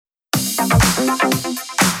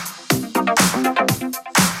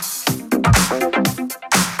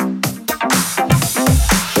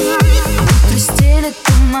Стелет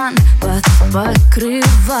туман под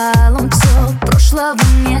покрывалом. Все прошлого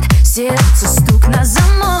нет, сердце стук на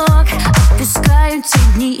замок. Отпускаю те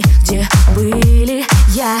дни, где были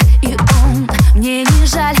я и он. Мне не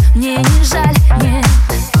жаль, нет.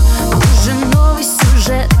 Уже новый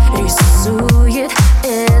сюжет рисует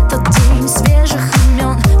этот день свежих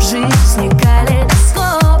имен в жизни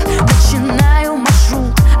калейдоскоп. Начинаю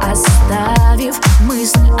маршрут, оставив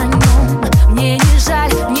мысль о нем. Мне не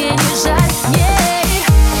жаль, нет.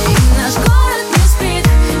 И наш город не спит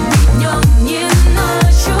ни днем, ни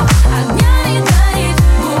ночью. Огня не горит,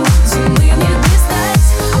 будем мы не блистать.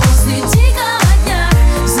 После дикого дня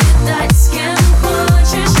взлетать с кем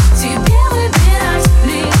хочешь. Тебе выбирать,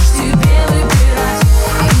 лишь тебе выбирать.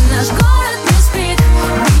 И наш город не спит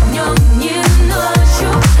ни днем, ни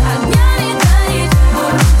ночью. Огня не горит,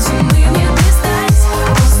 будем мы не блистать.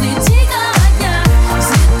 После дикого дня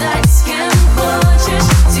взлетать с кем хочешь.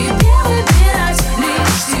 Тебе выбирать,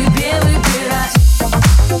 лишь тебе выбирать.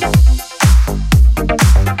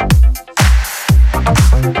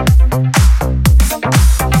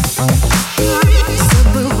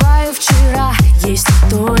 Забываю вчера, есть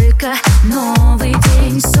только новый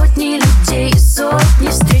день. Сотни людей, сотни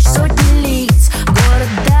встреч, сотни лиц. Город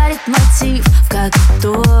дарит мотив, в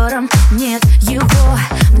котором нет